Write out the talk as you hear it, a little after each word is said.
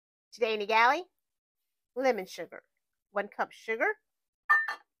Today in the galley, lemon sugar. 1 cup sugar,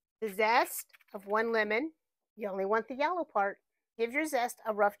 the zest of 1 lemon. You only want the yellow part. Give your zest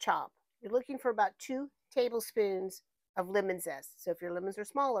a rough chop. You're looking for about 2 tablespoons of lemon zest. So if your lemons are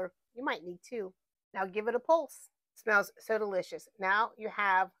smaller, you might need 2. Now give it a pulse. Smells so delicious. Now you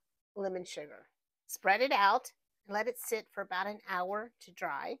have lemon sugar. Spread it out and let it sit for about an hour to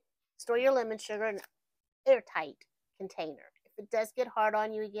dry. Store your lemon sugar in an airtight container. If it does get hard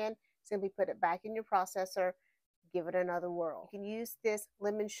on you again, simply put it back in your processor, give it another whirl. You can use this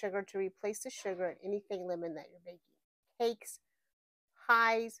lemon sugar to replace the sugar in anything lemon that you're baking. Cakes,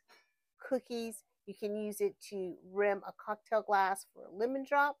 pies, cookies. You can use it to rim a cocktail glass for a lemon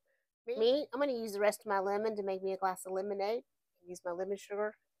drop. Me, I'm going to use the rest of my lemon to make me a glass of lemonade. Use my lemon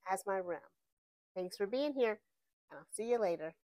sugar as my rim. Thanks for being here, and I'll see you later.